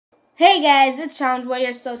Hey guys, it's Challenge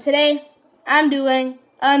Warrior. So today I'm doing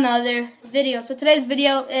another video. So today's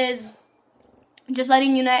video is just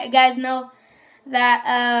letting you guys know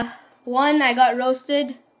that one, I got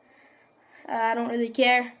roasted. I don't really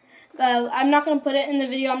care. I'm not gonna put it in the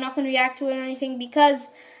video. I'm not gonna react to it or anything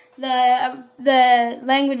because the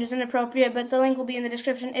language is inappropriate. But the link will be in the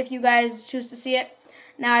description if you guys choose to see it.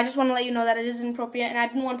 Now, I just want to let you know that it is inappropriate, and I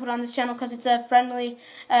didn't want to put it on this channel because it's a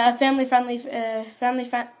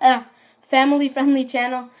family-friendly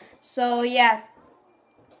channel. So yeah,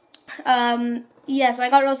 so I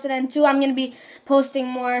got roasted, and two, I'm gonna be posting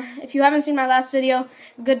more. If you haven't seen my last video,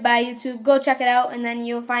 goodbye YouTube, go check it out, and then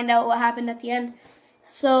you'll find out what happened at the end.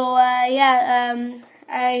 So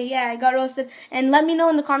I got roasted, and let me know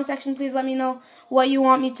in the comment section. Please let me know what challenge you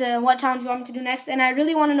want me to do next. And I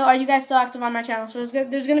really want to know, are you guys still active on my channel? So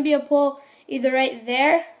there's gonna be a poll either right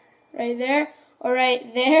there, or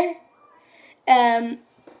right there.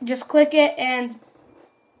 Just click it, and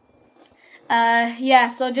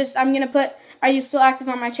so I'm gonna put, are you still active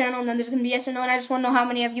on my channel? And then there's gonna be yes or no, and I just want to know how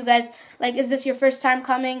many of you guys, like, is this your first time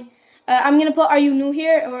coming? I'm gonna put, are you new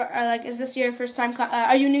here, or like, is this your first time?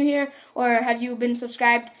 Are you new here, or have you been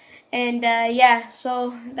subscribed? And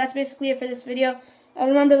so that's basically it for this video.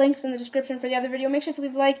 Remember, links in the description for the other video. Make sure to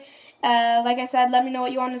leave a like. Like I said, let me know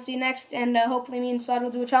what you want to see next, and hopefully me and Saad will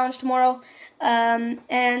do a challenge tomorrow. See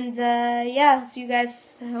you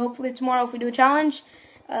guys hopefully tomorrow if we do a challenge.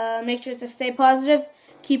 Make sure to stay positive,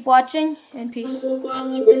 keep watching, and peace. You can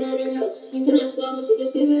ask the officer,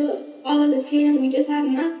 just give it up. All of this hating, we just had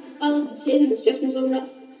enough. All of this hating has just been so rough.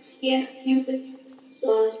 Yeah, Yusuf,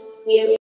 Saad, we have